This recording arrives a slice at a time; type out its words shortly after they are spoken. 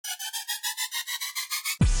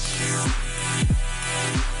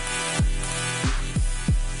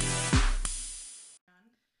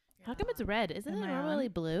it's red. Isn't it normally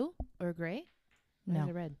blue or gray? Or No. is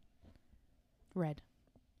it red? Red.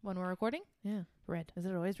 When we're recording? Yeah. Red. Is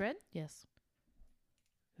it always red? Yes.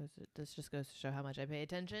 This just goes to show how much I pay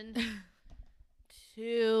attention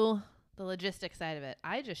to the logistic side of it.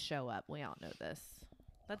 I just show up. We all know this.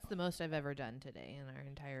 That's the most I've ever done today in our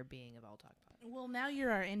entire being of All Talk Pod. Well, now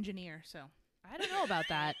you're our engineer, so. I don't know about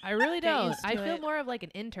that. I really Get don't. used I to feel it. more of like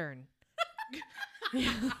an intern.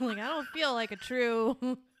 Like, I don't feel like a true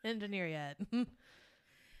engineer yet.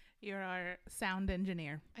 You're our sound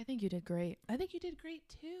engineer. I think you did great. I think you did great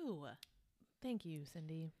too. Thank you,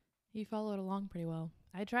 Cindy. You followed along pretty well,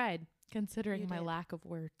 I tried. considering You my did. lack of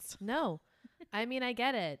words. No. I mean, I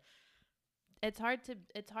get it. It's hard to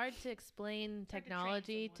explain to train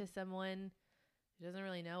technology to someone who doesn't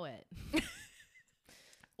really know it.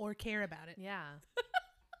 Or care about it. Yeah.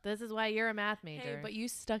 This is why you're a math major. Hey, but you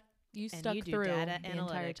stuck and stuck you do through data the analytics.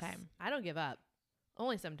 entire time. I don't give up.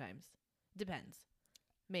 Only sometimes. Depends.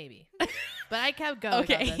 Maybe. But I kept going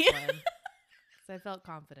Okay. on this one. So I felt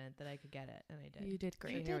confident that I could get it, and I did. You did So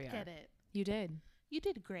great. here we did are. get it. You did. You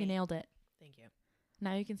did great. You nailed it. Thank you.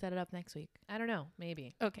 Now you can set it up next week. I don't know.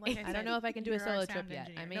 Maybe. Okay. Like I said, don't know if I can do a you're our solo sound trip yet.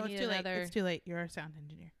 engineer. I may no, need it's too another. late. It's too late. You're our sound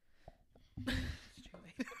engineer. It's too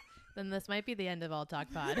late. Then this might be the end of All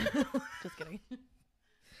Talk Pod. Just kidding.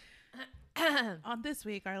 On this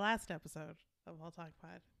week, our last episode of All Talk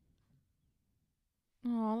Pod.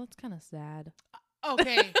 Oh, that's kind of sad.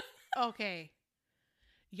 Okay. Okay.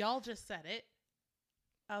 Y'all just said it.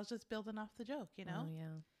 I was just building off the joke, you know? Oh,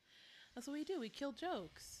 yeah. That's what we do. We kill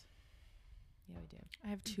jokes. Yeah, we do. I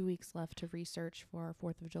have 2 weeks left to research for our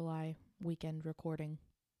 4th of July weekend recording.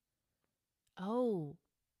 Oh,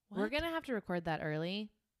 we're What? going to have to record that early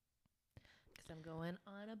because I'm going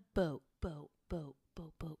on a boat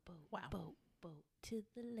Wow. to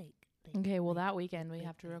the lake. Okay, well, that weekend we lake,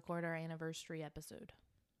 have to lake. record our anniversary episode.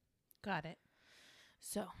 Got it.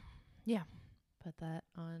 So, Put that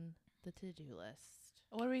on the to-do list.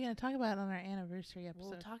 What are we going to talk about on our anniversary episode?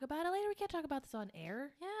 We'll talk about it later. We can't talk about this on air.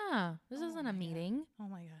 yeah, this Oh isn't my a God. meeting. Oh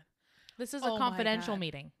my God. This is Oh a my confidential God.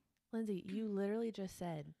 meeting. Lindsay, you literally just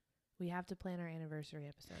said we have to plan our anniversary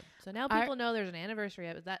episode. So now I- people know there's an anniversary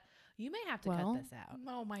episode. That you may have to Well, cut this out.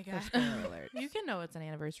 Oh my For God. spoiler alert. You can know it's an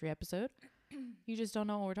anniversary episode. You just don't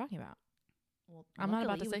know what we're talking about. Well, I'm not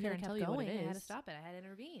about luckily to we sit here could've and tell kept you what it going. I had to is. stop it. I had to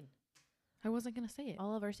intervene. I wasn't going to say it.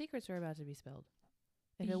 All of our secrets were about to be spilled.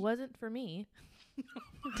 If Ye- it wasn't for me,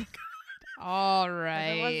 All If right.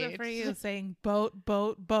 it wasn't for you saying boat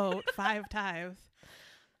 5 times,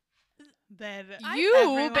 then You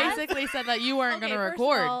everyone- basically said that you weren't going to first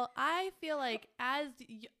record. Of all, I feel like I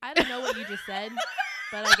don't know what you just said,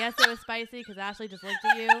 but I guess it was spicy because Ashley just looked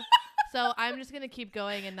at you. So I'm just gonna keep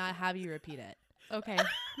going and not have you repeat it. Okay,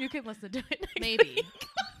 you can listen to it next Maybe. week.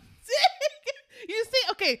 You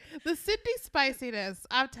see, okay, the Cindy spiciness,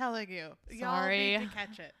 I'm telling you. Sorry. Y'all need to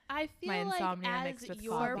catch it. I feel My like insomnia mixed as with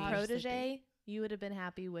your coffee. protege, you would have been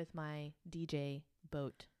happy with my DJ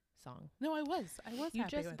boat song. No, I was. You happy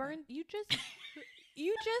just with burned. it.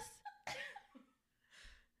 You just.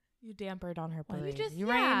 You dampered on her Well, parade. you just. you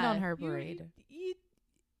yeah, rained on her you- parade. You,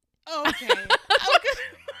 Okay.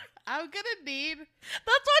 I'm gonna need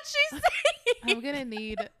That's what she said. I'm gonna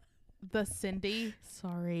need the Cindy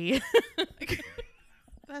Sorry.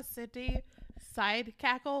 side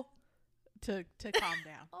cackle to calm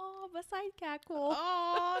down. oh, beside cackle.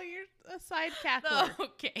 Oh, you're a side cackler.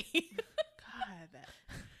 Okay. God.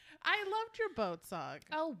 I loved your boat song.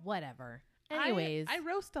 Oh, whatever. Anyways, I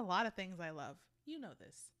roast a lot of things I love. You know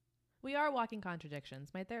this. we are walking contradictions.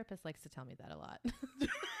 My therapist likes to tell me that a lot.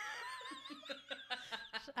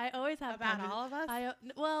 I always have About all of us?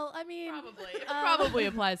 Well, I mean, It Um, probably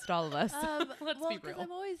applies to all of us. Let's well, be 'cause real.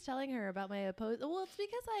 I'm always telling her about my opposed. Well, it's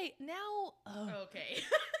because I now Okay.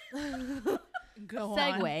 Go on.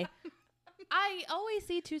 segue. I always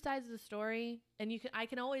see two sides of the story, and I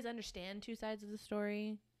can always understand two sides of the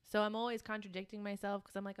story. So I'm always contradicting myself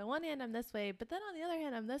because I'm like, on one hand I'm this way, but then on the other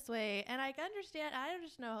hand I'm this way, and I can understand.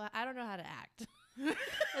 I don't know how to act.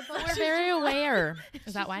 It's But like- we're very aware. It's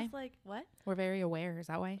Is that just why? Like what? We're very aware. Is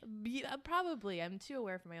that why? Yeah, probably. I'm too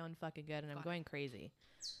aware for my own fucking good, and I'm Fuck. going crazy.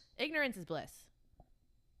 Ignorance is bliss.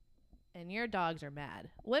 And your dogs are mad.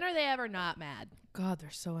 When are they ever not mad? God,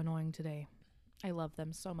 they're so annoying today. I love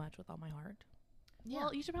them so much with all my heart.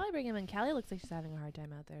 Well, you should probably bring him in. Callie looks like she's having a hard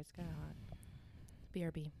time out there. It's kind of hot.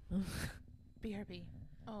 BRB. BRB.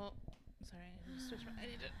 Oh, sorry. I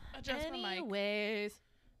need to adjust my mic. Anyways.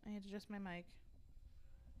 I need to adjust my mic.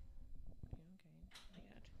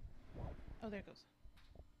 Okay. Oh, there it goes.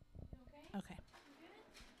 Okay.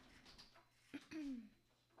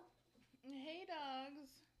 Hey,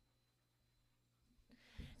 dogs.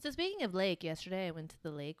 So speaking of lake, yesterday I went to the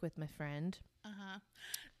lake with my friend,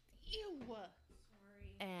 Ew.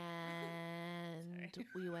 and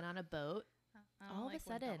we went on a boat. I don't All of a like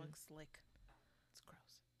when sudden- dogs lick. It's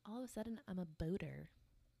gross. All of a sudden, I'm a boater.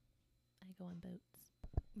 I go on boats.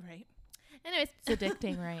 Right. Anyways, It's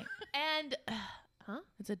addicting, right? and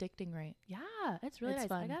It's addicting, right? yeah, it's really It's nice.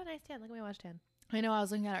 fun. I got a nice tan. Look at my wash tan. I know. I was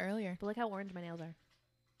looking at it earlier. But look how orange my nails are.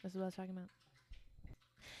 This is what I was talking about.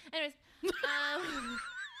 Anyways,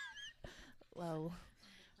 whoa.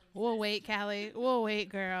 We'll wait, Callie. We'll wait,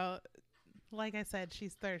 girl. Like I said,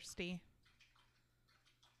 she's thirsty.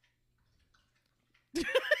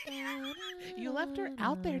 You left her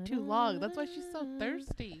out there too long. That's why she's so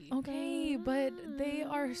thirsty. Okay, but they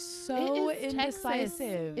are so It is Texas.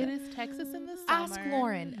 indecisive. It is Texas in the summer. Ask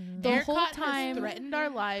Lauren. The ERCOT whole has time. threatened our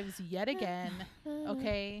lives yet again.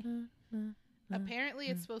 Okay. Apparently,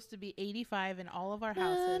 it's supposed to be 85 in all of our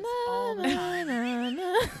houses all the time, and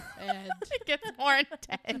It gets more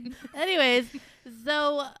intense. Anyways,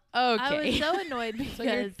 so I was so annoyed because so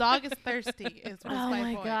your dog is thirsty. Is oh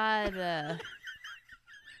my point. god.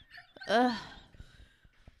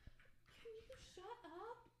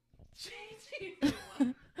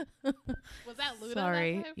 Was that Luna?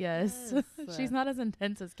 Sorry. That time? Yes. Yes. She's not as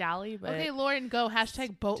intense as Callie, but Okay, Lauren, go.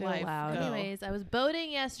 Hashtag boat Still life. loud. Go. Anyways, I was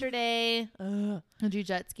boating yesterday. Did you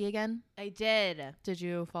jet ski again? I did. Did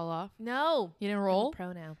you fall off? No. You didn't I'm a roll?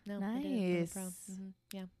 pro now. No. I didn't. I'm a pro. Nice.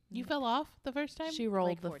 Yeah. You fell off the first time? She rolled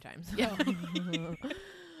like the 4 times. Yeah.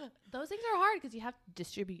 Those things are hard because you have to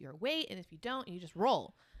distribute your weight, and if you don't, you just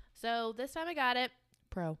roll. So this time I got it,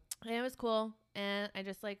 Pro. and it was cool, and I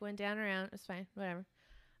just like went down and around. It was fine, whatever.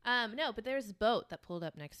 No, but there was a boat that pulled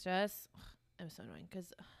up next to us. It was so annoying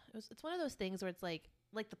because it's one of those things where it's like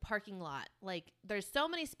the parking lot. Like there's so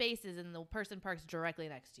many spaces, and the person parks directly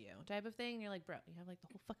next to you, type of thing. And you're like, bro, you have like the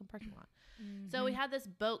whole fucking parking lot. So we had this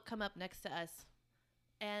boat come up next to us,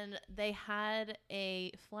 and they had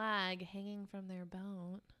a flag hanging from their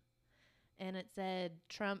boat, and it said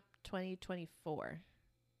Trump 2024.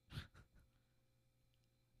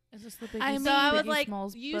 Is this the biggest? I mean, So I was Biggie like,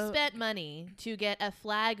 Smalls you boat? spent money to get a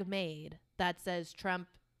flag made that says Trump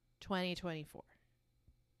 2024.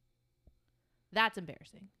 That's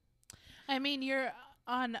embarrassing. I mean, you're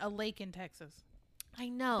on a lake in Texas. I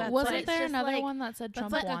know. That's but Wasn't it's there just another like- one that said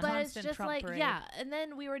Trump like a won? But it's constant just Trump like, parade. yeah. And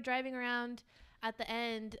then we were driving around at the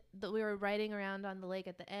end, that we were riding around on the lake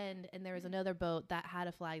at the end, and there was another boat that had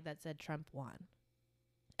a flag that said Trump won.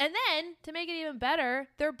 And then, to make it even better,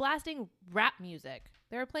 they're blasting rap music.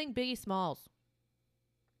 They were playing Biggie Smalls.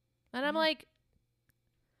 And I'm Yeah. like,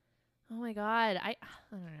 oh my God. I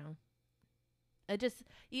don't know. It just,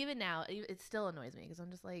 even now, it still annoys me because I'm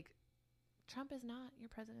just like, Trump is not your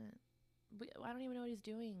president. I don't even know what he's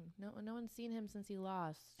doing. No one's seen him since he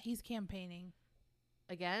lost. He's campaigning.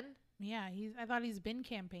 Again? Yeah, I thought he's been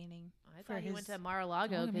campaigning. I For thought he went his- to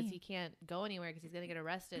Mar-a-Lago Look at because me. he can't go anywhere because he's going to get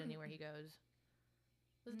arrested anywhere he goes.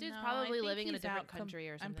 This dude's No, I probably think living in a he's different out country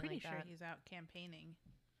or something I'm pretty like sure that. he's out campaigning.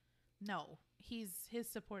 No, his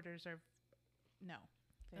supporters are they're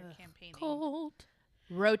Ugh. campaigning. Cold.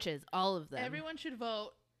 Roaches, all of them. Everyone should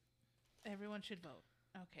vote. Everyone should vote.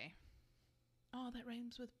 Okay. Oh, that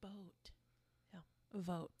rhymes with boat. Yeah.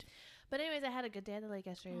 Vote. But anyways, I had a good day at the lake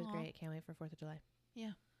yesterday. It was Aw. great. Can't wait for 4th of July.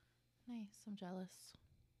 Nice. I'm jealous.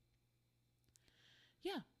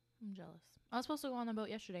 Yeah. I'm jealous. I was supposed to go on the boat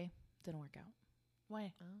yesterday. Didn't work out.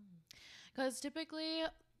 Why? Oh. Because typically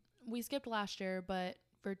we skipped last year, but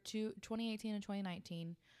for 2018 and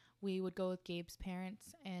 2019, we would go with Gabe's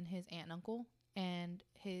parents and his aunt and uncle. And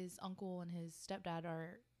his uncle and his stepdad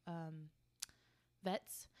are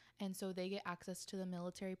vets. And so they get access to the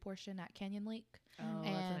military portion at Canyon Lake. Oh, that's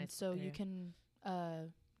a and nice so you area. can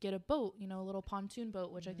get a boat, a little pontoon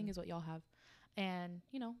boat, which I think Mhm. is what y'all have, and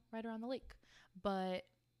right around the lake. But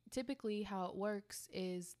typically how it works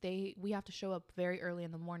is we have to show up very early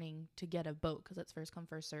in the morning to get a boat because it's first come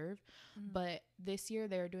first serve. Mhm. But this year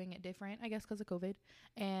they're doing it different, I guess because of COVID,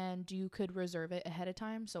 and you could reserve it ahead of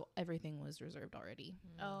time, so everything was reserved already.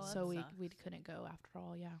 Oh, So that we sucks. couldn't go after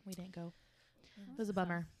all. Yeah, we didn't go. Mm. It was a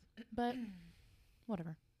bummer, but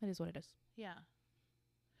whatever, it is what it is. Yeah.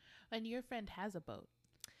 And your friend has a boat.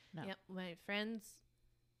 No. Yep. My friend's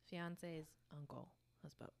fiance's uncle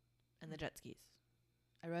has a boat and the jet skis.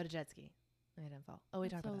 I rode a jet ski and I didn't fall. Oh, we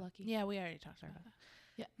That's talked so about lucky. Yeah, we already talked Sorry about about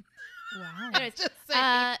that. Wow. that. Anyways, Just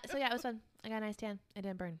saying. so yeah, it was fun. I got a nice tan. I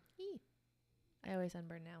didn't burn. I always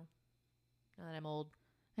sunburn now. Now that I'm old.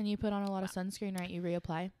 And you put on a lot of sunscreen, right? You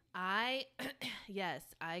reapply. Yes,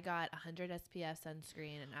 I got 100 SPF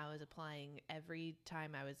sunscreen and I was applying every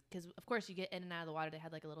time because of course you get in and out of the water. They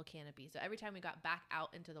had like a little canopy. So every time we got back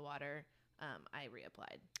out into the water, I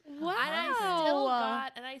reapplied. Wow.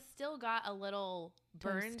 And I still got a little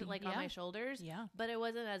burned Toasty. like on my shoulders, Yeah. but it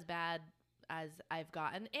wasn't as bad as I've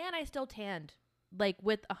gotten. And I still tanned like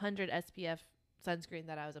with 100 SPF sunscreen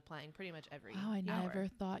that I was applying pretty much every Wow, I hour. never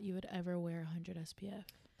thought you would ever wear 100 SPF.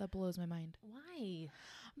 That blows my mind. Why?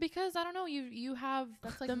 Because I don't know, you have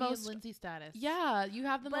That's like the me most and Lindsay status. Yeah, you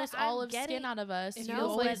have the But most I'm olive getting- skin out of us. You You know,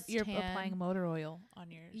 always but you're tan. applying motor oil on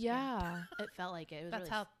your skin. Yeah. It felt like it. It was That's really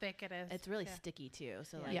how thick it is. it's really Yeah. sticky too.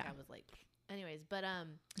 So Yeah. like Yeah. I was like anyways, but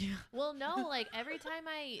Yeah. well no, like every time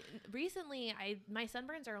recently my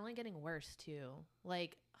sunburns are only getting worse too.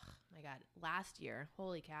 Like oh my god, last year,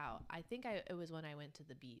 holy cow. I think it was when I went to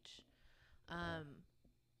the beach.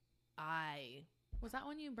 Was that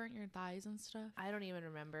when you burnt your thighs and stuff? I don't even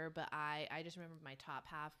remember, but I just remember my top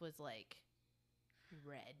half was like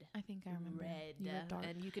red. I think I remember. Red. You were dark.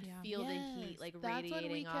 And you could Yeah. feel the heat like That's radiating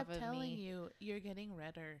when we off kept of telling me. you you're getting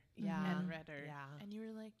redder Yeah. and redder. Yeah. And you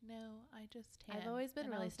were like, no, I just tan. I've always been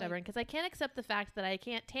And I really was stubborn like, because I can't accept the fact that I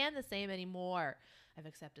can't tan the same anymore. I've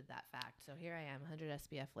accepted that fact. So here I am, 100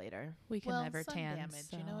 SPF later. We can well, never sun tan.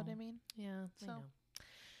 damage. You know what I mean? Yeah. I So- know.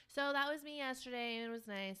 So that was me yesterday, and it was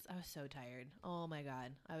nice. I was so tired. Oh my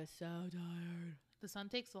god, I was so tired. The sun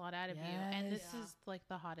takes a lot out of you, and this Yes. is like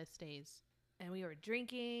the hottest days. And we were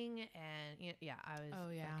drinking, and yeah, I was Oh,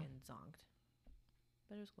 yeah. fucking zonked.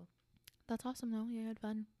 But it was cool. That's awesome though. You had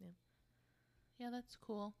fun. Yeah, that's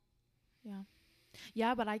cool.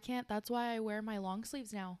 Yeah, but I can't. That's why I wear my long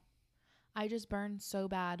sleeves now. I just burn so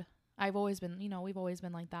bad. I've always been, we've always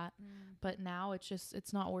been like that. But now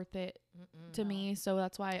it's not worth it to me. So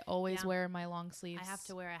that's why I always Yeah. wear my long sleeves. I have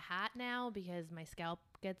to wear a hat now because my scalp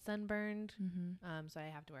gets sunburned. Mm-hmm. So I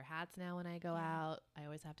have to wear hats now when I go Yeah. out. I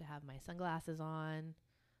always have to have my sunglasses on.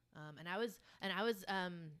 And I was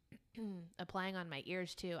applying on my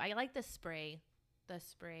ears too. I like the spray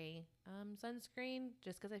sunscreen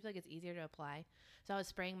just because I feel like it's easier to apply. So I was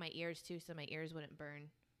spraying my ears too, so my ears wouldn't burn.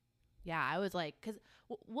 Yeah, I was like,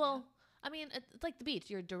 I mean, it's like the beach.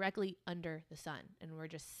 You're directly under the sun, and we're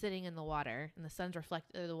just sitting in the water, and the sun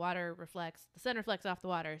reflects off the water.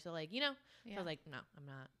 So like, so I was like, no, I'm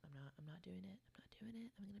not doing it.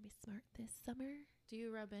 I'm gonna be smart this summer. Do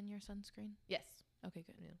you rub in your sunscreen? Yes. Okay,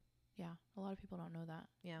 good. Yeah. Yeah, a lot of people don't know that.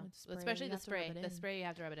 Yeah, With spray, especially you the have to rub spray. it The in. spray you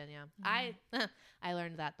have to rub it in. Yeah, Mhm. I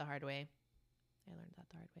learned that the hard way.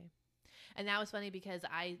 And that was funny because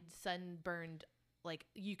I sunburned. Like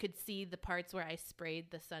you could see the parts where I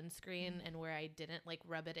sprayed the sunscreen and where I didn't like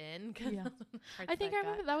rub it in. 'Cause Yeah. parts I think I got-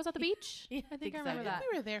 remember that was at the beach. Yeah, I think I so. remember I that.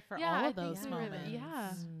 think we were there for Yeah, all I of think those we were there. moments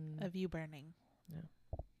Yeah. of you burning. Yeah.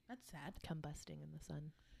 That's sad. Combusting in the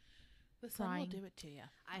sun. The sun will Crying. do it to you.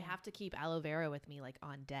 I have to keep aloe vera with me like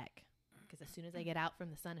on deck because as soon as I get out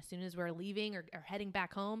from the sun, as soon as we're leaving or heading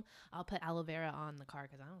back home, I'll put aloe vera on the car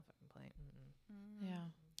because I don't fucking play. Yeah.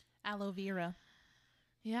 Aloe vera.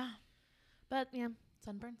 Yeah. But yeah,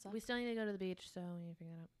 Sunburn sucks. we still need to go to the beach, so we need to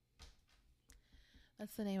figure that out.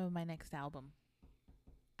 That's the name of my next album.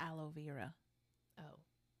 Aloe vera. Oh,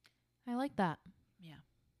 I like that. Yeah.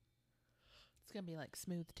 It's going to be like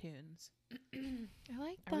smooth tunes. I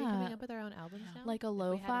like are we coming that. up with our own albums now? Like a If we had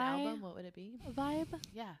an lo-fi album, what would it be? vibe.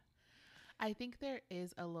 Yeah. I think there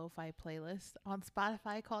is a lo-fi playlist on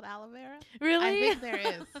Spotify called Aloe Vera. Really? I think there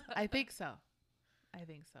is. I think so. That's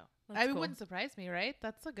It cool. wouldn't surprise me, right?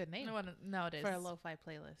 That's a good name No, it is. for a lo-fi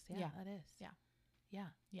playlist. Yeah, Yeah. that is. Yeah. Yeah.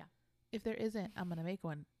 Yeah. If there isn't, I'm going to make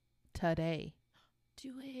one today.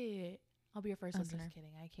 Do it. I'll be your first I'm listener. just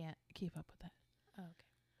kidding. I can't keep up with that. Oh,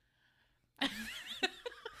 okay.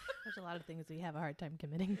 There's a lot of things we have a hard time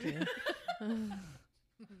committing to.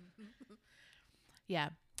 Yeah.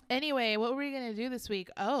 Anyway, what were we going to do this week?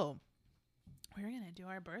 Oh, we were going to do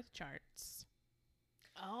our birth charts.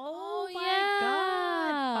 Oh, my my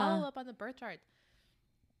God. God. Follow up on the birth chart.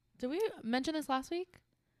 Did we mention this last week?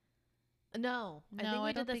 No, I No, think I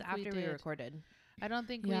we don't did this think we after we did. recorded. I don't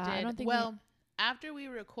think Yeah, we did. I don't think well, after we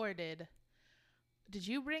recorded, did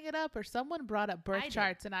you bring it up or someone brought up birth I did.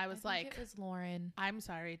 charts and I was think like, it was Lauren. I'm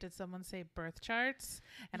sorry, did someone say birth charts?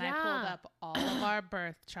 And I Yeah. pulled up all of our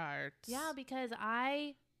birth charts. Yeah, because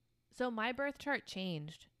so my birth chart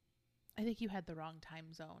changed. I think you had the wrong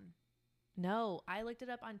time zone. No, I looked it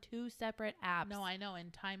up on 2 separate apps. No, I know.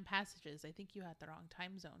 In time passages, I think you had the wrong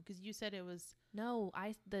time zone because you said it was No,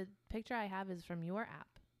 the picture I have is from your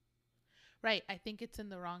app. right. I think it's in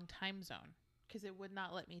the wrong time zone because it would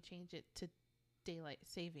not let me change it to daylight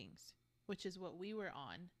savings, which is what we were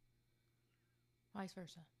on. Vice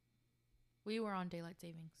versa. We were on daylight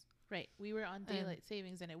savings. Right. We were on daylight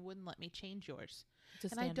savings and it wouldn't let me change yours. It's a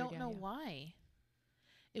And I standard, don't know yeah. why.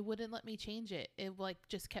 It wouldn't let me change it. It like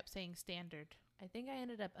just kept saying standard. I think I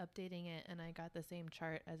ended up updating it, and I got the same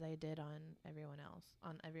chart as I did on everyone else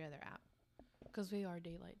on every other app. Because we are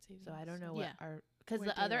daylight savings. So I don't know Yeah. what our because We're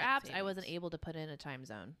the other daylight apps I wasn't savings. able to put in a time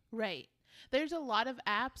zone. Right. There's a lot of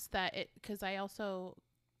apps that it, because I also,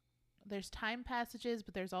 there's Time Passages,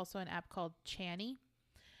 but there's also an app called Channy.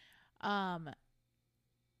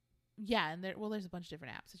 Yeah, and there's a bunch of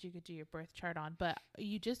different apps that you could do your birth chart on, but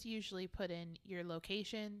you just usually put in your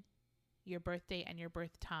location, your birth date, and your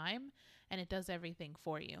birth time, and it does everything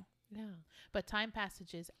for you. Yeah. But Time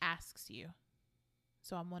Passages asks you.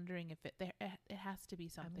 So I'm wondering if it has to be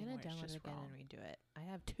something. I'm gonna where it's download just it again wrong. and redo it. I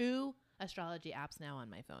have 2 astrology apps now on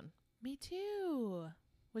my phone. Me too.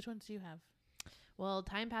 Which ones do you have? Well,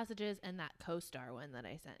 Time Passages and that CoStar one that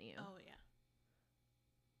I sent you. Oh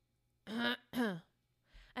yeah.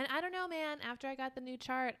 And I don't know, man. After I got the new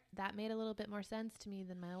chart, that made a little bit more sense to me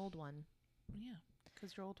than my old one. Yeah,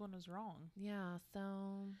 because your old one was wrong. Yeah.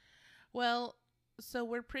 So Well, so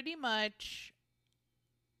we're pretty much,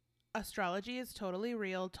 astrology is totally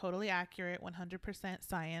real, totally accurate, 100%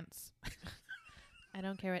 science. I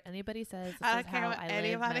don't care what anybody says. This I is don't care how what I live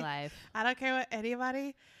anybody- my life. I don't care what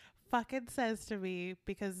anybody fucking says to me,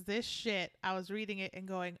 because this shit, I was reading it and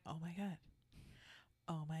going, oh my God.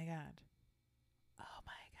 Oh my God. Oh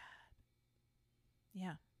my God.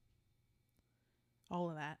 Yeah. All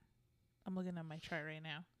of that. I'm looking at my chart right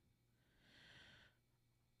now.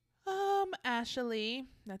 Ashley,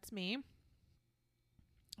 that's me.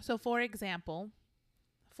 So for examples.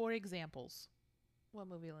 What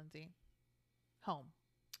movie, Lindsay? Home.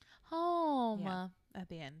 Home. Yeah. At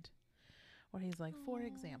the end. Where he's like, for Aw.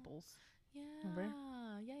 examples. Yeah. Remember?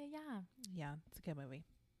 Yeah. Yeah, it's a good movie.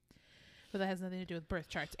 But that has nothing to do with birth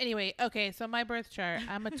charts. Anyway, okay, so my birth chart.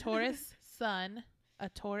 I'm a Taurus sun, a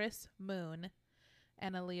Taurus moon,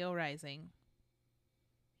 and a Leo rising.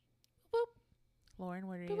 Boop. Lauren,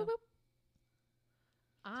 what are Boop, you? boop, boop.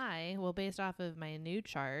 Well, based off of my new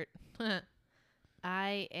chart,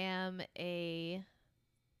 I am a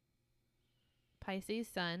Pisces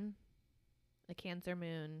sun, a Cancer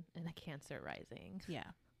moon, and a Cancer rising. Yeah.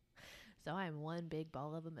 So I'm one big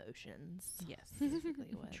ball of emotions. Yes.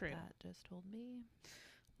 Basically what True. that just told me.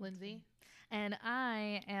 Lindsay? And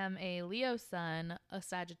I am a Leo sun, a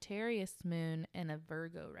Sagittarius moon, and a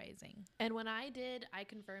Virgo rising. And when I did, I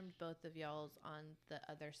confirmed both of y'all's on the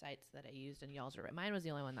other sites that I used, and y'all's were right. Mine was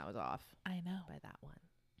the only one that was off I know. by that one.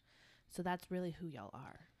 So that's really who y'all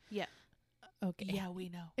are. Yeah. Okay. Yeah, we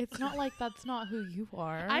know. It's not like that's not who you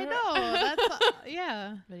are. I know. That's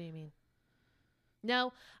yeah. What do you mean?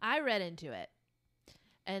 No, I read into it.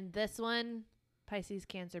 And this one, Pisces,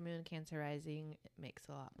 Cancer moon, Cancer rising, it makes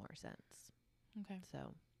a lot more sense. Okay.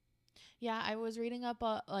 So, Yeah, I was reading up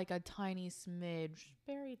a tiny smidge,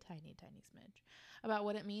 very tiny smidge, about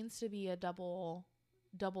what it means to be a double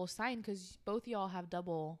sign, because both y'all have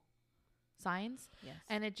double signs, Yes.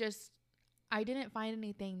 and it just, I didn't find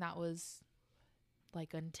anything that was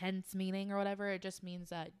like intense meaning or whatever. It just means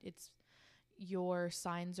that it's your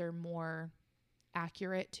signs are more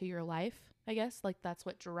accurate to your life, I guess. Like that's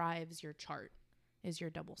what drives your chart, is your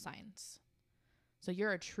double signs. So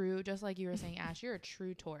you're a true, just like you were saying, Ash, you're a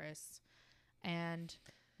true Taurus. And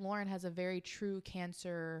Lauren has a very true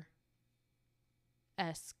Cancer-esque,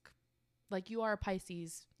 like you are a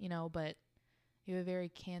Pisces, you know, but you have a very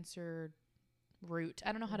Cancer root.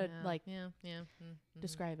 I don't know how to like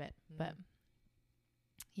describe it, but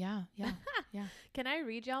yeah. Can I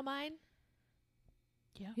read y'all mine?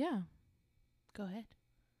 Yeah. Go ahead.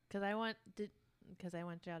 Because I want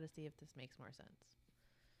y'all to see if this makes more sense.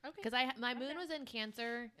 Okay. Because my moon was in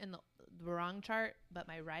Cancer in the wrong chart, but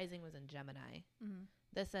my rising was in Gemini. Mm-hmm.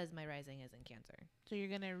 This says my rising is in Cancer. So you're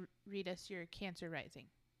going to read us your Cancer rising.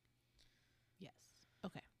 Yes.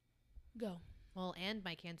 Okay. Go. Well, and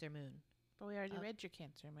my Cancer moon, But we already Oh. read your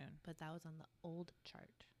Cancer moon. but that was on the old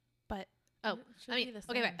chart. But Oh, Should I be mean, the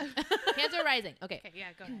okay, same. wait. Cancer rising. Okay. okay, yeah,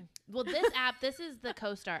 go ahead. Well, this is the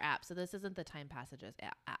CoStar app, so this isn't the Time Passages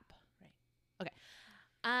app. Right. Okay.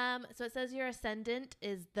 So it says your ascendant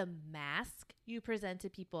is the mask you present to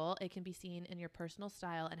people. It can be seen in your personal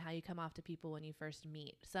style and how you come off to people when you first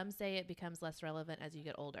meet. Some say it becomes less relevant as you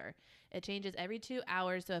get older. It changes every 2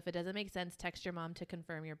 hours, so if it doesn't make sense, text your mom to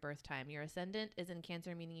confirm your birth time. Your ascendant is in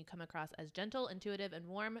Cancer, meaning you come across as gentle, intuitive, and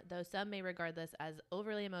warm, though some may regard this as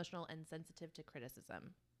overly emotional and sensitive to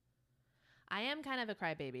criticism. I am kind of a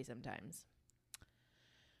crybaby sometimes.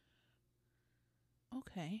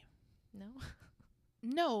 Okay. No?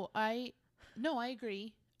 No, I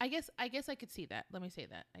agree. I guess I could see that. Let me say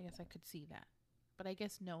that. I guess I could see that. But I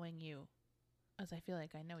guess knowing you, as I feel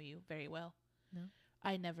like I know you very well, No?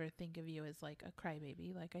 I never think of you as like a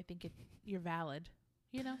crybaby. Like I think you're valid.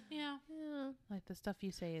 You know, Yeah, like the stuff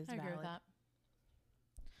you say is I valid. agree with that.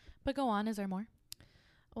 But go on. Is there more?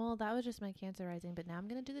 Well, that was just my Cancer rising, but now I'm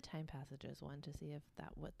gonna do the time passages one to see if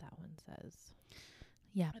what that one says.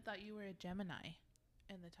 Yeah. I thought you were a Gemini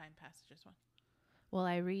in the time passages one. Well,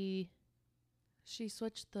 She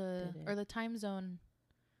switched the Did it. or the time zone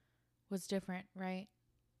was different, right?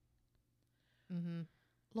 mm-hmm.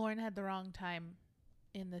 Lauren had the wrong time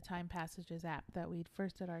in the time passages app that we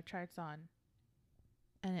first did our charts on,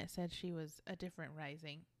 and it said she was a different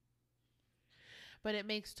rising. But it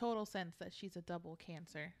makes total sense that she's a double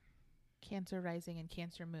Cancer. Cancer rising and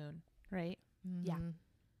Cancer moon, right? Yeah.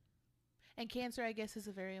 And Cancer, I guess, is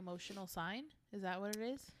a very emotional sign. Is that what it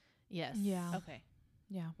is? Yes. Yeah. Okay.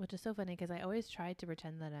 Yeah. Which is so funny because I always try to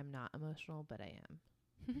pretend that I'm not emotional, but I am.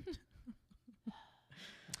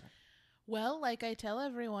 Well, like I tell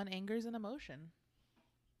everyone, anger is an emotion.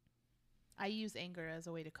 I use anger as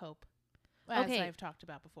a way to cope, as Okay. I've talked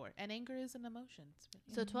about before. And anger is an emotion.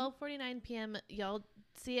 So 12:49 p.m. y'all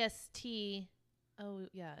CST. Oh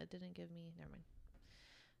yeah, it didn't give me. Never mind.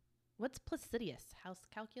 What's Placidius? House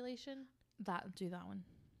calculation? Do that one.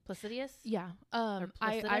 Placidius? Yeah. Or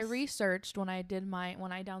I Placidus? researched when I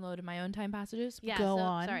downloaded my own time passages. Yeah. Go so,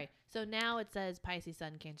 on. Sorry. So now it says Pisces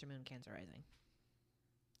Sun, Cancer Moon, Cancer Rising.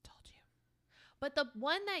 Told you. But the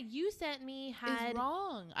one that you sent me had Is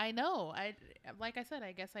wrong. I know. Like I said,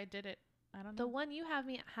 I guess I did it. I don't know. the one you have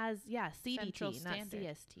me has CDT, Central not Standard.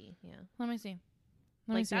 CST. Yeah. Let me see.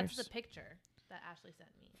 Like that's the picture that Ashley sent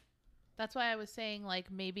me. That's why I was saying,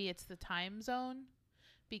 like, maybe it's the time zone,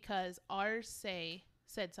 because ours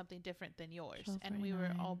said something different than yours, and we were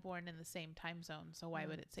 12:49. all born in the same time zone. So why Yeah,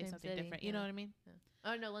 would it say same something city, different? You yeah. know what I mean?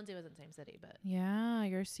 Oh no, Lindsay was in the same city, but Yeah,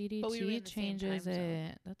 your CDT But we were in the same changes time zone.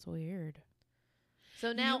 it. That's weird.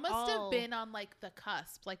 so now you must all- have been on like the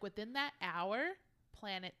cusp, like within that hour,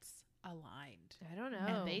 planets aligned, I don't know.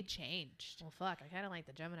 and they changed. Well, fuck. I kind of like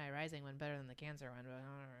the Gemini rising one better than the Cancer one, but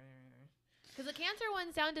because the Cancer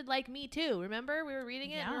one sounded like me too. Remember, we were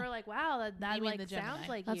reading it and we Yeah. were like, "Wow, that You mean like the Gemini. sounds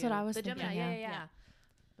like That's you." what I was the thinking, Gemini, yeah. yeah.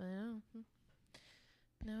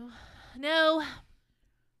 But no.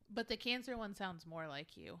 But the Cancer one sounds more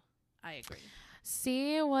like you. I agree.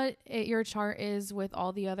 See what your chart is with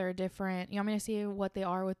all the other different. You want me to see what they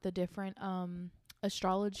are with the different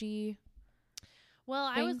astrology? Well,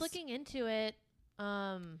 I was Things. looking into it.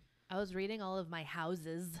 I was reading all of my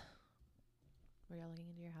houses. Were y'all looking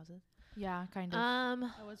into your houses? Yeah, kind of. I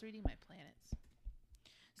was reading my planets.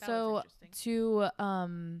 That So was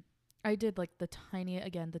interesting. I did like the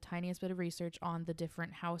tiniest bit of research on the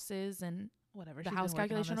different houses and Whatever. the she's house been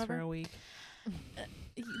working on calculation this for over? a week.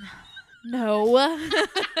 no. Liar.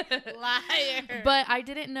 But I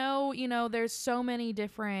didn't know, there's so many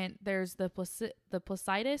different. There's the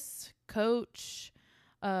Placidus, Coach,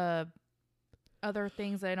 other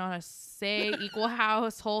things that I don't know how to say, equal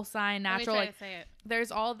house, whole sign, Let me natural. try Like to say it.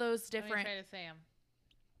 there's all those Let me different try to say them.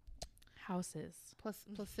 houses.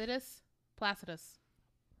 Placidus.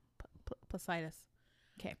 Placidus.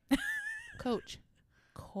 'Kay. Coach.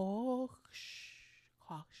 Coach.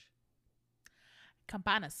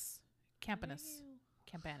 Campanus.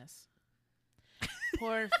 Campanus.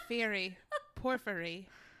 Porphyry.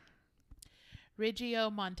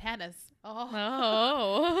 Regiomontanus.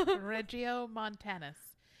 Oh. Regiomontanus.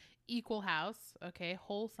 Equal house. Okay.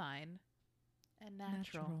 Whole sign. And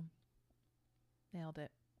natural. Nailed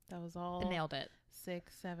it. That was all. Nailed it.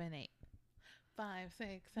 6, 7, 8. 5,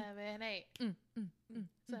 6, 7, 8.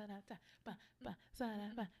 Sa-da-da, ba, ba,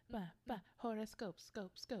 sa-da, ba, ba. Horoscope,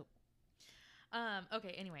 scope.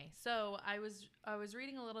 Okay, anyway, so I was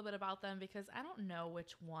reading a little bit about them because I don't know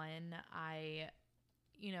which one I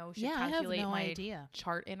should calculate my idea.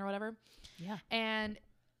 chart in or whatever. Yeah. And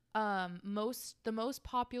the most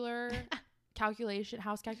popular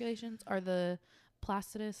house calculations are the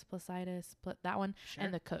Placidus, that one, Sure.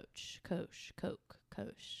 and the Coach.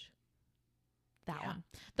 That Yeah. one.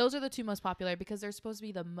 Those are the two most popular because they're supposed to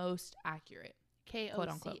be the most accurate. quote,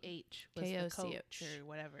 unquote. KOCH was the KOCH. coach or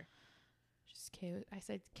whatever. Just I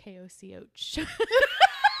said KOCH.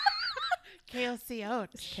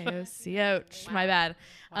 KOCH. KOCH. My bad.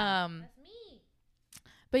 Wow. That's me.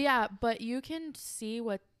 But you can see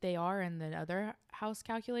what they are in the other house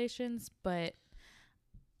calculations, but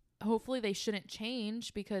hopefully they shouldn't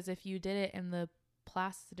change because if you did it in the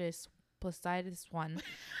Placidus one,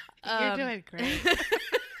 You're doing great.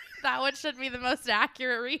 that one should be the most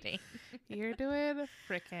accurate reading. You're doing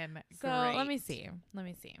freaking great. So let me see.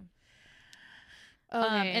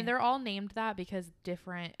 Okay. And they're all named that because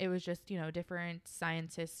it was just, different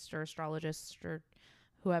scientists or astrologists or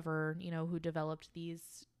whoever, who developed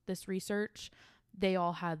this research. They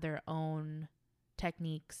all had their own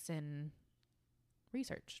techniques and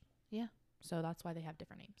research. Yeah. So that's why they have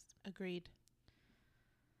different names. Agreed.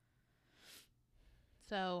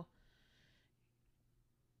 So,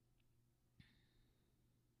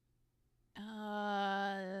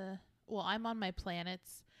 well, I'm on my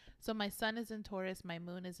planets. So my sun is in Taurus, my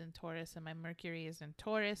moon is in Taurus, and my Mercury is in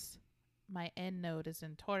Taurus. My end node is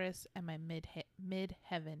in Taurus, and my mid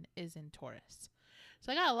heaven is in Taurus.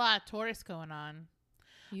 So I got a lot of Taurus going on.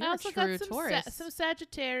 You're I also a true got Taurus. some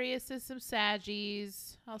Sagittarius, some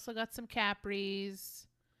Saggies. I also got some Capris,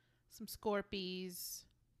 some Scorpies.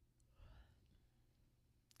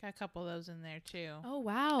 Got a couple of those in there too. Oh,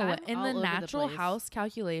 wow. I'm In all the over the natural place. house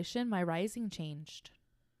calculation, my rising changed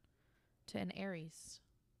to an Aries.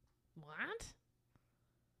 What?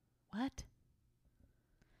 What?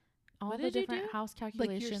 All What the did you different do? house Like your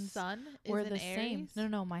calculations sun is were an the same. Aries?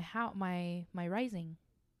 No, my my rising.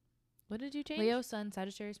 What did you change? Leo, Sun,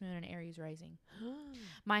 Sagittarius, Moon, and Aries rising.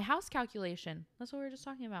 My house calculation. That's what we were just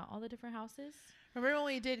talking about. All the different houses. Remember when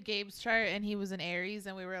we did Gabe's chart and he was an Aries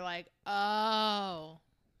and we were like, oh,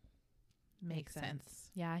 makes sense.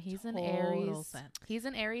 Yeah, he's an Total Aries. sense. He's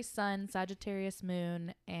an Aries Sun, Sagittarius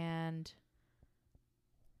Moon, and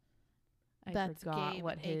I That's forgot Gabe,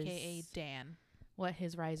 what aka Dan.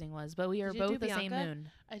 his rising was. But we are Did you do both the same Bianca? moon.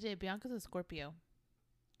 I did. Bianca's a Scorpio.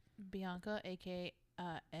 Bianca, aka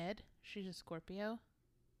Ed, she's a Scorpio.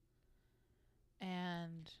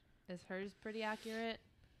 And Is hers pretty accurate?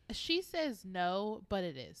 she says no, but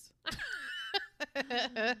it is.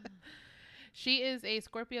 She is a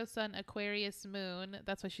Scorpio Sun, Aquarius Moon.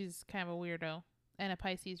 That's why she's kind of a weirdo. And a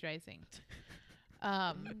Pisces rising.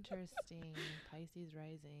 Interesting. Pisces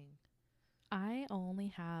rising. I only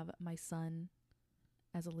have my Sun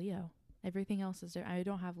as a Leo. Everything else is there. I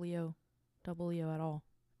don't have Leo, double Leo at all.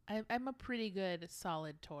 I'm a pretty good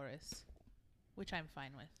solid Taurus, which I'm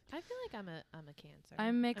fine with. I feel like I'm a Cancer.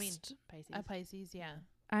 I'm mixed. I mean, Pisces. A Pisces, yeah.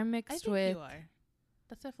 I'm I mixed think with. you are.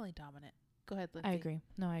 That's definitely dominant. Go ahead, Lindsay. I agree.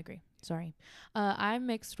 No, I agree. Sorry. I'm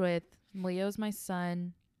mixed with Leo's my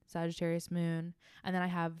Sun, Sagittarius Moon, and then I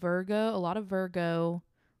have Virgo, a lot of Virgo,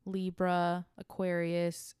 Libra,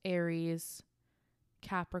 Aquarius, Aries,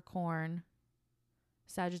 Capricorn,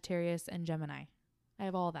 Sagittarius, and Gemini. I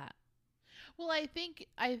have all that. Well, I think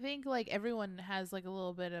like everyone has like a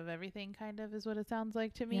little bit of everything, kind of, is what it sounds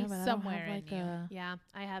like to me. Yeah, but I don't Somewhere have, like, in you. a- Yeah,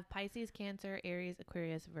 I have Pisces, Cancer, Aries,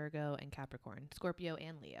 Aquarius, Virgo, and Capricorn. Scorpio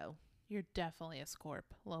and Leo. You're definitely a Scorp.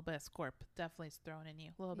 A little bit of Scorp definitely is thrown in you.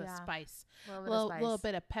 A little bit of Yeah. spice. A Little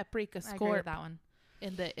bit of paprika I agree with Scorp that one.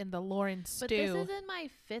 in the Lauren stew. But this is in my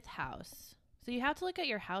 5th house. So you have to look at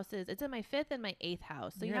your houses. It's in my 5th and my 8th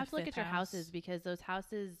house. So You're you a have to look 5th at your house. houses because those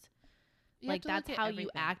houses, You have like, to look that's at how you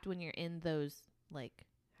everything. act when you're in those, like,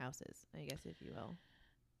 houses, I guess, if you will.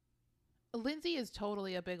 Lindsay is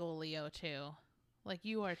totally a big old Leo too. Like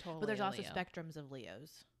you are totally. But there's a also Leo. spectrums of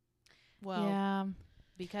Leos. Well, Yeah.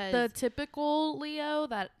 Because The typical Leo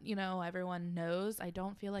that, everyone knows, I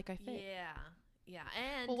don't feel like I fit. yeah.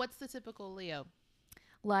 And well, what's the typical Leo?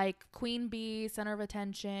 Like queen bee, center of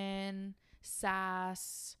attention,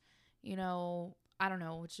 sass, I don't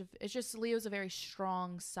know. It's just Leo's a very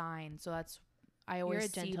strong sign. So I You're always a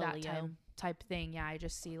see gentle that Leo. type thing. Yeah, I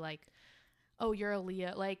just see like, oh, you're a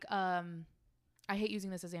Leo. Like, I hate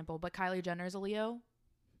using this example, but Kylie Jenner is a Leo.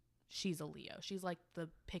 She's a Leo. She's like the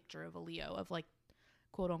picture of a Leo, of like,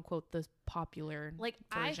 quote unquote, the popular like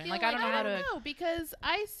I version. feel Like, I don't know how to. know because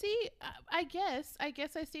I see. I guess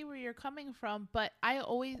I see where you're coming from, but I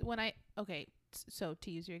always So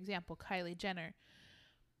to use your example, Kylie Jenner.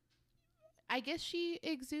 I guess she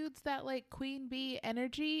exudes that like queen bee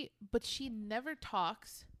energy, but she never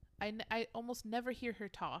talks. I almost never hear her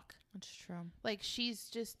talk. It's true. Like she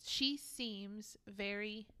seems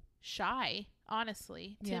very shy,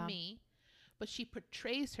 honestly, to Yeah. me. But she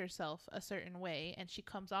portrays herself a certain way and she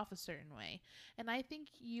comes off a certain way. And I think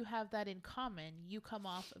you have that in common. You come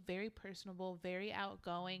off very personable, very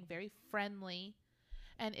outgoing, very friendly.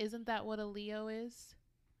 And isn't that what a Leo is?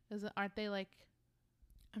 Aren't they like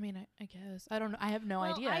I mean, I guess. I don't know. I have no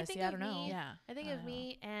Well, idea. I think See, I of don't know. me- yeah. I think I of don't know.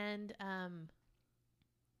 me and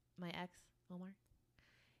my ex, Omar.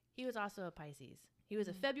 He was also a Pisces. He was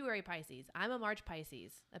a February Pisces. I'm a March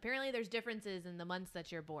Pisces. Apparently there's differences in the months that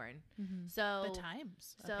you're born. Mm-hmm. So The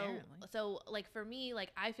times, so apparently. so like for me,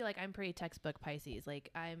 like I feel like I'm pretty textbook Pisces. Like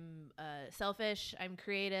I'm selfish, I'm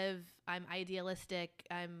creative, I'm idealistic,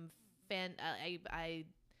 I'm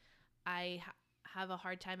I have a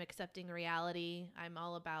hard time accepting reality. I'm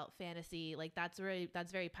all about fantasy. Like that's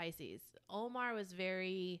very Pisces. Omar was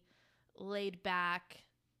very laid back,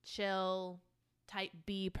 chill, type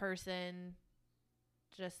B person.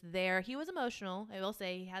 just there. He was emotional. I will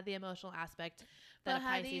say he had the emotional aspect that But a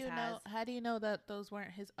how do Pisces you has. know? How do you know that those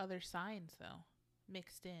weren't his other signs though,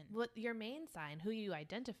 mixed in? What your main sign, who you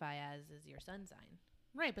identify as, is your sun sign.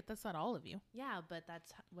 Right, but that's not all of you. Yeah, but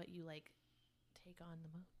that's what you like take on the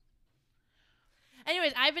most.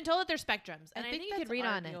 Anyways, I've been told that there's spectrums, and I think you could read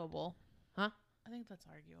on it. Huh? I think that's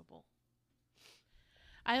arguable.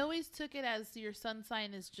 I always took it as your sun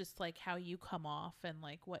sign is just like how you come off and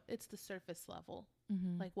like what it's the surface level,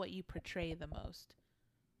 Mm-hmm. like what you portray the most.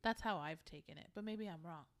 That's how I've taken it, but maybe I'm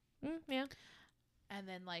wrong. Yeah, And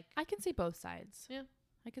then like I can see both sides. Yeah.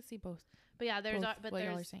 I can see both. but yeah, there's both but what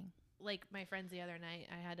y'all are there's saying. like my friends the other night.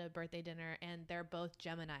 I had a birthday dinner, and they're both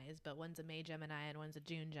Geminis, but one's a May Gemini and one's a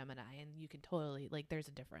June Gemini, and you can totally like there's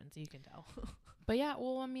a difference. You can tell. But yeah,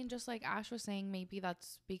 well, I mean, just like Ash was saying, maybe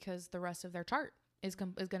that's because the rest of their chart is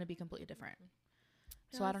going to be completely different.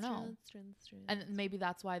 So I don't know. That's true. And maybe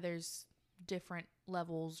that's why there's different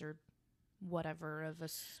levels or whatever of a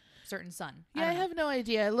certain sun. yeah, I don't know. have no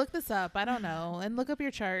idea. Look this up. I don't know. And look up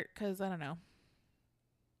your chart because I don't know.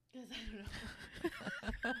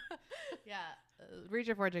 Yeah, read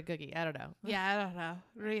your fortune cookie. I don't know. Yeah, I don't know.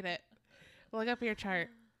 Read it. Look up your chart.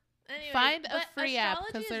 Anyways, Find a but free app,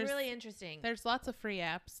 astrology 'cause is there's- really interesting. There's lots of free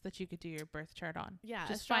apps that you could do your birth chart on. Yeah,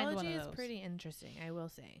 just find one astrology of is those. pretty interesting, I will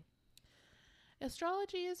say.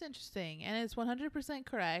 Astrology is interesting and it's 100%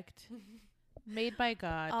 correct. Made by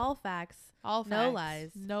God. All facts All no facts.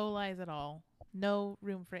 lies. No lies at all. No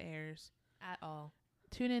room for errors. at all.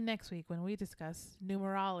 Tune in next week when we discuss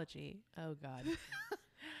numerology. Oh God.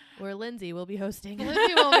 Where Lindsay will be hosting.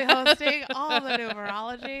 Lindsay will be hosting all the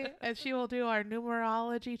numerology, and she will do our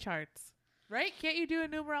numerology charts. Right? Can't you do a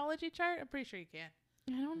numerology chart? I'm pretty sure you can.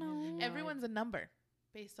 I don't know. Yeah. Everyone's a number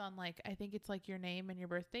based on like I think it's like your name and your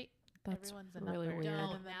birth date. That's Everyone's a really number. weird.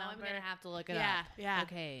 Don't. And the Now I'm number- gonna have to look it Yeah, up. yeah.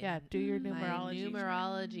 Okay. Yeah, do your My My numerology.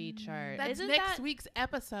 numerology chart. That's Isn't next that, week's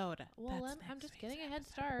episode. Well, That's I'm next just week's getting a head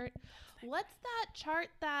episode. start. What's that chart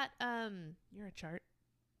that You're a chart.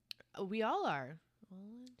 we all are?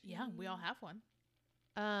 Yeah, we all have one.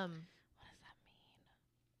 What does that mean?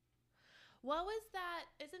 What was that?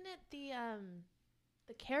 Isn't it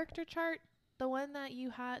the character chart? The one that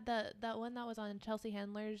you had that one that was on Chelsea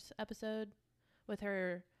Handler's episode with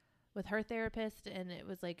her therapist, and it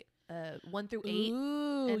was like 1 through 8,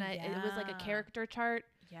 Ooh, and it was like a character chart,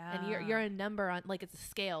 Yeah. and you're a number on, like, it's a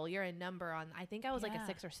scale. You're a number on. I think I was like Yeah. a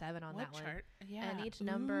 6 or 7 on what that one. chart? Yeah. And each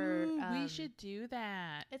number, Ooh, we um, should do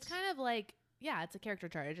that. It's kind of like, yeah, it's a character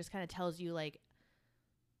chart. It just kind of tells you, like,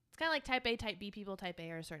 it's kind of like type A, type B people. Type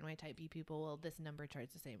A are a certain way, type B people. Well, this number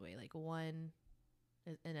chart's the same way. Like 1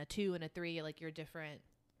 and a 2 and a 3, like you're different,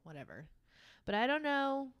 whatever. But I don't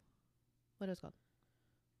know what it was called.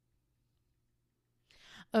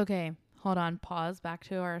 Okay, hold on. Pause. Back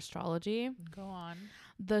to our astrology. Go on.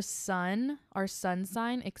 The sun, our sun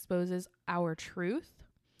sign, exposes our truth.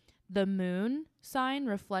 The moon sign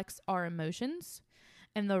reflects our emotions.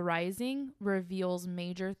 And the rising reveals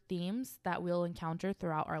major themes that we'll encounter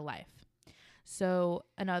throughout our life. So,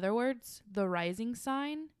 in other words, the rising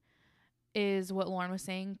sign is what Lauren was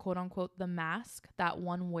saying, quote unquote, the mask that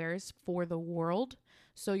one wears for the world.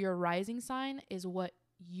 So, your rising sign is what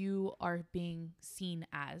you are being seen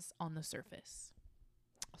as on the surface.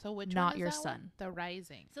 So which Not one is your that one? sun. The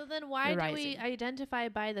rising. So then why The do we rising. identify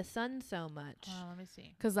by the sun so much? Let me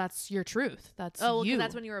see. Because that's your truth. That's Oh, well, 'cause you.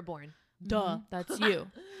 that's when you were born. Duh. That's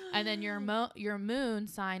you. And then your moon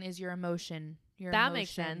sign is your emotion. Your That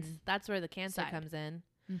makes sense. That's where the Cancer side. comes in.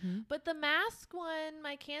 Mm-hmm. But the mask one,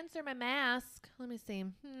 my Cancer, my mask. Let me see.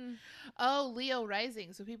 Oh, Leo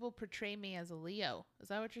rising. So people portray me as a Leo. Is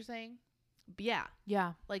that what you're saying? Yeah,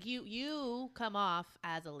 Yeah, like you come off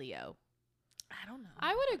as a Leo. I don't know.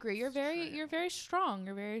 I would agree. You're Sure. very strong.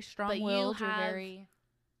 You're very you strong-willed. You're have- very,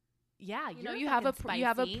 Yeah, you know, you're you have a fucking you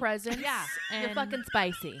have a spicy. presence. Yeah, and you're fucking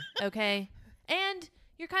spicy, okay? And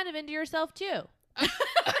you're kind of into yourself too.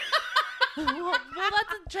 well,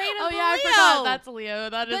 that's a trait of Oh a yeah, I Leo. forgot. That's Leo.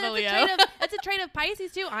 That is But a Leo. it's a trait of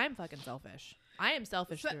Pisces too. I'm fucking selfish. I am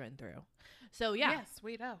selfish So- through and through. So yeah. Yes,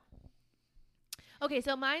 we know. Okay,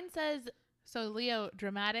 so mine says So Leo,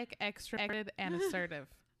 dramatic, extroverted, and assertive.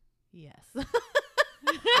 yes.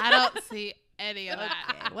 I don't see any of that.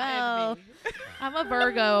 Okay, in well, me. I'm a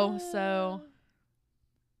Virgo, so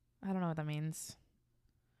I don't know what that means.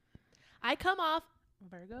 I come off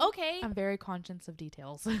Virgo. okay. I'm very conscious of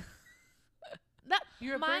details. That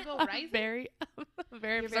You're a mine- Virgo I'm rising. very You're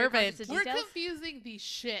very observant. conscious of We're details? confusing the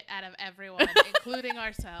shit out of everyone, including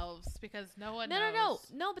ourselves, because no one knows.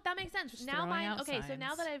 No, but that makes sense. Just now throwing mine. out Okay, so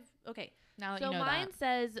now signs. that I've Now that so you know mine that.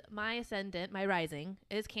 says my ascendant, my rising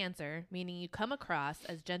is Cancer, meaning you come across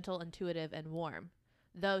as gentle, intuitive, and warm.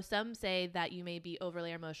 though some say that you may be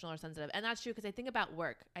overly emotional or sensitive. And that's true because I think about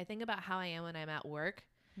work. I think about how I am when I'm at work.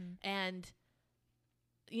 And,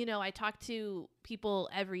 you know, I talk to people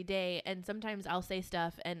every day and sometimes I'll say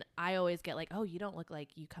stuff and I always get like, oh, you don't look like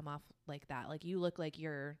you come off like that. Like you look like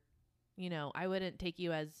you're, you know, I wouldn't take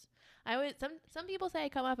you as, some people say I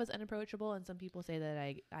come off as unapproachable and some people say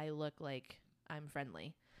that I look like I'm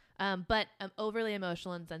friendly. But I'm overly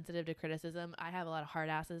emotional and sensitive to criticism. I have a lot of hard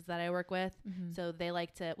asses that I work with. So they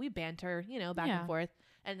like to, we banter, you know, back and forth.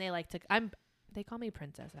 And they like to, they call me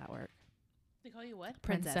princess at work. They call you what?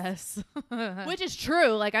 Princess. Which is true.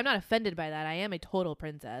 Like, I'm not offended by that. I am a total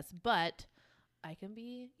princess. But I can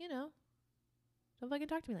be, you know, don't fucking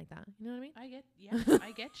talk to me like that. You know what I mean?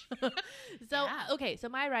 I get you. So, okay. So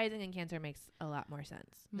my rising in Cancer makes a lot more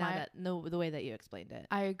sense. The way that you explained it.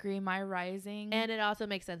 I agree. My rising. And it also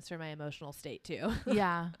makes sense for my emotional state too.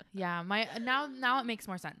 Yeah. My now it makes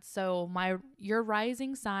more sense. So your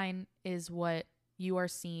rising sign is what you are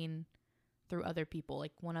seeing through other people.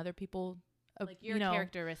 Like when other people, like your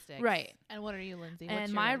characteristics. Right. And what are you, Lindsay?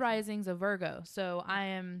 And my rising's a Virgo. So I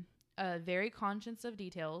am very conscious of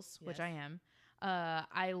details, which I am.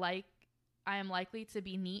 I am likely to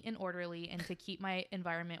be neat and orderly and to keep my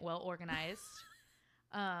environment well organized.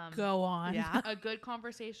 Go on. Yeah. A good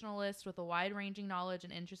conversationalist with a wide-ranging knowledge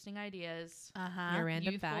and interesting ideas. Your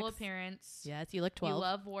random Youthful facts. appearance. Yes, you look 12. You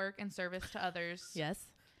love work and service to others. Yes.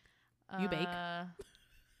 You bake.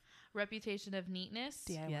 Reputation of neatness.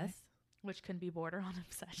 DIY. Yes. Which can be border on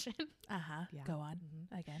obsession. Yeah. Go on.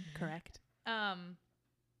 Again. Correct.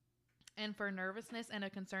 And for nervousness and a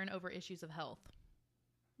concern over issues of health.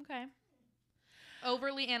 Okay.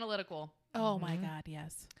 Overly analytical. Oh my God.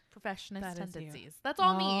 Yes. Perfectionist That is tendencies. you. That's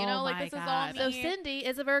all me. You Oh know, like my this is all God. me. So Cindy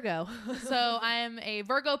is a Virgo. So I am a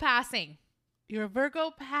Virgo passing. You're a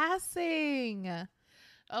Virgo passing.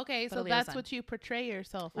 Okay, But so a Leo that's sun. what you portray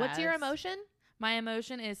yourself What's your as. emotion? My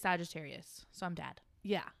emotion is Sagittarius. So I'm dad.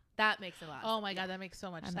 Yeah. That makes a lot of Oh sense. my God, that makes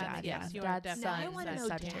so much I'm sense. dad, Yes, yeah. you are Dad's definitely Now I wanna know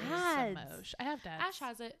Sagittarius dads. emotion. I have dads. Ash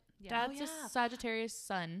has it. Yeah. Dad's Oh, a yeah. Sagittarius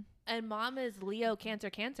sun. And mom is Leo,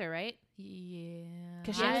 Cancer, right? Yeah.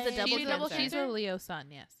 'Cause she was a double Cancer. She's a Leo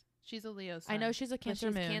sun, yes. She's a Leo sun. I know she's a But Cancer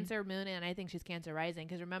she's moon. Cancer moon, and I think she's Cancer rising.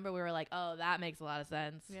 Because remember, we were like, oh, that makes a lot of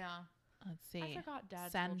sense. Yeah. Let's see. I forgot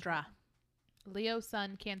dad's Sandra. Leo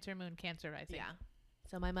sun, Cancer moon, Cancer rising. Yeah.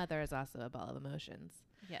 So my mother is also a ball of emotions.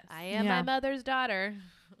 Yes. I am Yeah. my mother's daughter.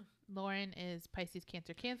 Lauren is Pisces,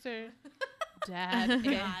 Cancer. Dad is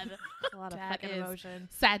God. A lot of Dad fucking is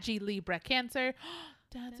emotions. Saggy, Libra, Cancer.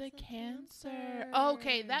 Dad's a That's a Cancer. Cancer.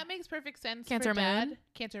 Okay, that makes perfect sense. Cancer for Dad. moon?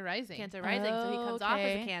 Cancer rising. Cancer rising, so he comes off as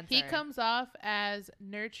Okay. a Cancer. He comes off as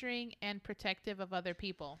nurturing and protective of other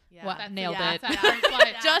people. Yeah. What? That's Nailed yeah, it. That sounds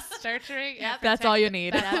like Yeah. just nurturing. Yep. And That's all you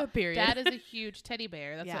protective. need. Dad- Period. Dad is a huge teddy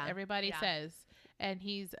bear. That's Yeah. what everybody Yeah. says. And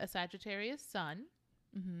he's a Sagittarius sun.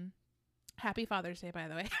 Mm-hmm. Happy Father's Day, by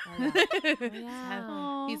the way.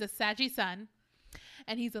 Yeah. He's a Saggy sun.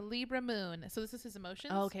 And he's a Libra moon. So this is his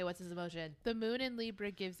emotions. Oh, okay, what's his emotion? The moon in Libra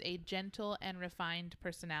gives a gentle and refined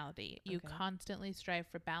personality. You Okay. constantly strive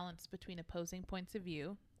for balance between opposing points of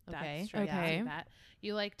view. Okay. That's right. Okay. Yeah. That.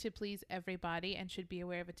 You like to please everybody and should be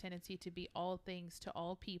aware of a tendency to be all things to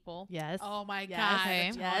all people. Yes. Oh my Yes. God.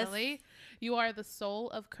 Okay. Yes. Totally. You are the soul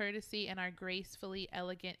of courtesy and are gracefully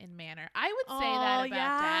elegant in manner. I would say Oh, that about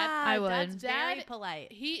Dad. I would. That's very Dad-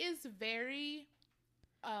 polite. He is very,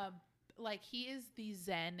 like he is the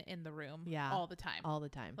Zen in the room. Yeah. All the time. All the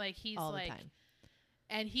time. Like he's all like, the time.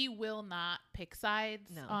 and he will not pick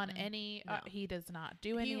sides No. on Mhm. any. No. He does not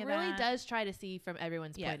do any. He of really that. does try to see from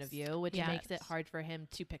everyone's point of Yes. view, which Yes. makes it hard for him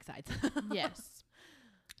to pick sides. Yes.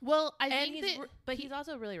 Well, I and think he's, that, but he's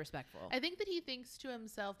also really respectful. I think that he thinks to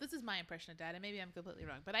himself. This is my impression of Dad, and maybe I'm completely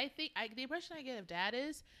wrong, but I think the impression I get of Dad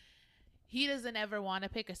is he doesn't ever want to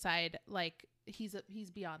pick a side. Like he's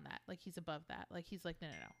beyond that. Like he's above that. Like he's like no.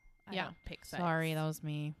 I Yeah. don't pick sides. Sorry, that was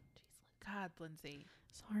me. God, Lindsay.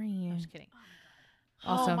 Sorry. I'm just kidding.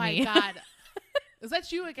 Also oh my me. God. Is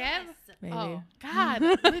that you again? Maybe. Oh God,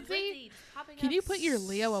 Lindsay. Can up. you put your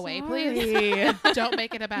Leo away, please? Sorry. Don't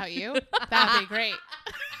make it about you. That'd be great.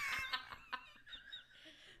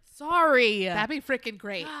 Sorry. That'd be freaking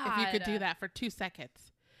great if you could do God. that for 2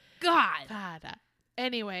 seconds. God. God.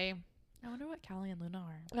 Anyway. I wonder what Callie and Luna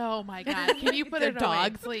are. Oh my God. Can you put They're it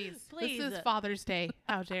dogs. away, please? Please. This is Father's Day.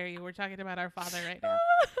 How dare you? We're talking about our father right now.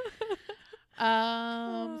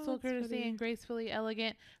 So that's courtesy funny. and gracefully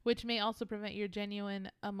elegant, which may also prevent your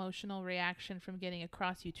genuine emotional reaction from getting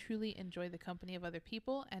across. You truly enjoy the company of other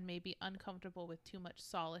people and may be uncomfortable with too much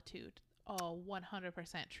solitude. Oh,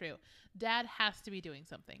 100% true. Dad has to be doing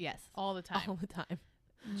something. Yes. All the time. All the time.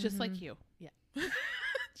 Just like you. Yeah.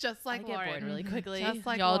 Just like I get Lauren. bored really Mhm. quickly. Just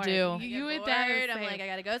like Y'all Lauren. do. You I and get Dad are bored, the I'm same. like, I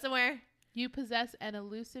gotta go somewhere. You possess an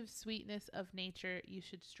elusive sweetness of nature you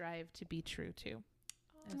should strive to be true to.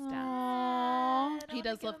 As Dad. Aww. Dad, I He wanna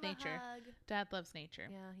does give love him a nature. hug. Dad loves nature.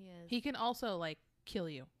 Yeah, he is. He can also like kill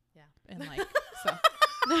you. Yeah. And like so.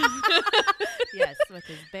 Yes, with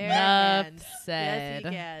his bare Enough hands. said. Yes, he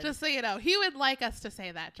can. Just so you know, he would like us to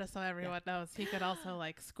say that, just so everyone knows. He could also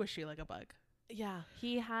like squish you like a bug. Yeah,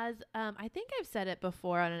 he has. I think I've said it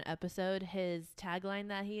before on an episode. His tagline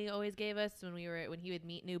that he always gave us when he would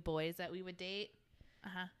meet new boys that we would date.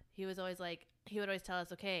 Uh-huh. He was always like, he would always tell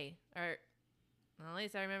us, okay, or well, at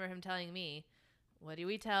least I remember him telling me, what do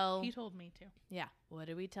we tell? He told me to. Yeah, what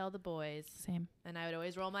do we tell the boys? Same. And I would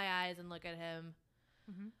always roll my eyes and look at him.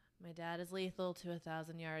 Mm-hmm. My dad is lethal to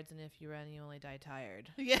 1,000 yards, and if you run, you only die tired.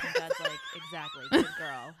 Yeah. And Dad's like, exactly, good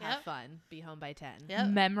girl, have Yep. fun, be home by 10. Yep.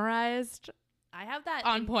 Memorized. I have that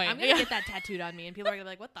On point. I'm gonna Yeah. get that tattooed on me, and people are gonna be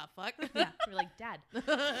like, "What the fuck?" Yeah. We're like, "Dad."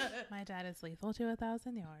 My dad is lethal to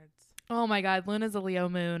 1,000 yards. Oh my God, Luna's a Leo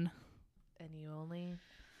moon. And you only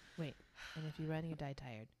wait. And if you run, you die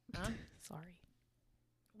tired. Huh? Sorry.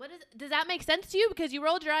 Does that make sense to you? Because you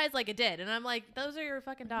rolled your eyes like it did, and I'm like, those are your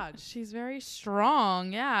fucking dogs. She's very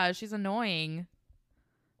strong. Yeah, she's annoying.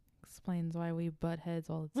 Explains why we butt heads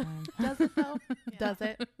all the time. Does it though? Does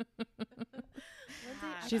it?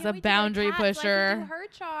 I She's can't a wait to get boundary cat so I can pusher. do her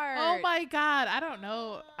chart. Oh my God. I don't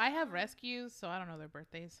know. I have rescues, so I don't know their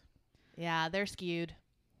birthdays. Yeah, they're skewed.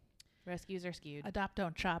 Rescues are skewed. Adopt,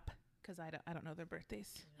 don't chop, because I don't know their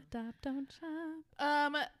birthdays. Adopt, don't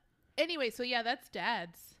chop. Anyway, so yeah, that's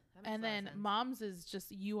dad's. That makes And a lot of then sense. mom's is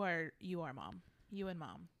just you are mom. You and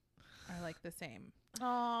mom are like the same.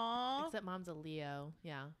 Aww. Except mom's a Leo.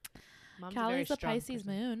 Yeah. Mom's a very Callie's a strong Pisces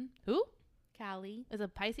person. moon. Who? Callie. Is a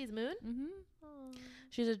Pisces moon? Mm-hmm.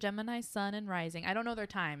 She's a Gemini sun and rising. I don't know their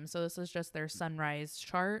time, so this is just their sunrise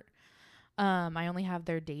chart. I only have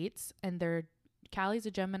their dates, and Callie's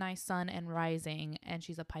a Gemini sun and rising, and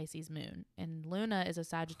she's a Pisces moon. And Luna is a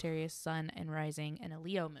Sagittarius sun and rising, and a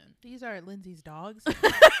Leo moon. These are Lindsay's dogs.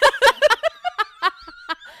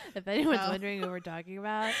 If anyone's Oh. wondering who we're talking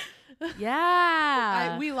about,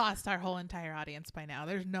 Yeah. We lost our whole entire audience by now.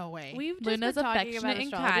 There's no way. we've just Luna's been talking about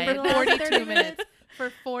affectionate and astrology kind. for for the last 42 30 minutes.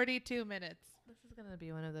 For 42 minutes. This is gonna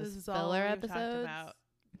be one of This those is all filler we've talked episodes. about.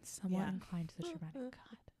 Somewhat Yeah. inclined to the dramatic.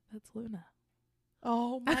 God, that's Luna.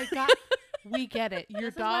 Oh my God. We get it. Your This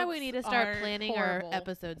is dogs why we need to start are planning horrible. our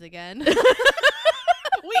episodes again.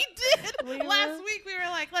 We did. We Last were- week we were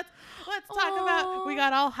like, let's talk about. We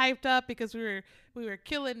got all hyped up because we were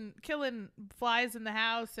killing flies in the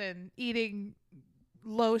house and eating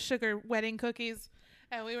low sugar wedding cookies,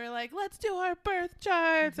 and we were like, let's do our birth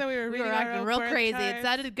charts. And we were we reading were our acting own real birth crazy. It charts.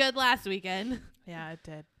 sounded good last weekend. Yeah, it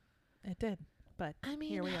did. It did. But I mean,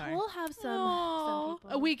 here we are. we'll have some Aw.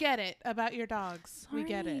 people. We get it about your dogs. We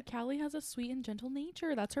get Sorry, it. Callie has a sweet and gentle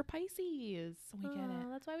nature. That's her Pisces. We get it.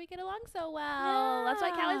 That's why we get along so well. That's why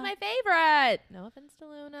Callie's Yeah. my favorite. No offense to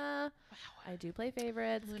Luna. I do play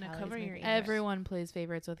favorites. Luna, Callie's cover my your favorite. ears. Everyone plays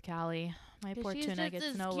favorites with Callie. My poor She's tuna just gets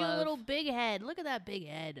this no cute love. little big head. Look at that big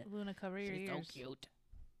head. Luna, cover your She's ears. so cute.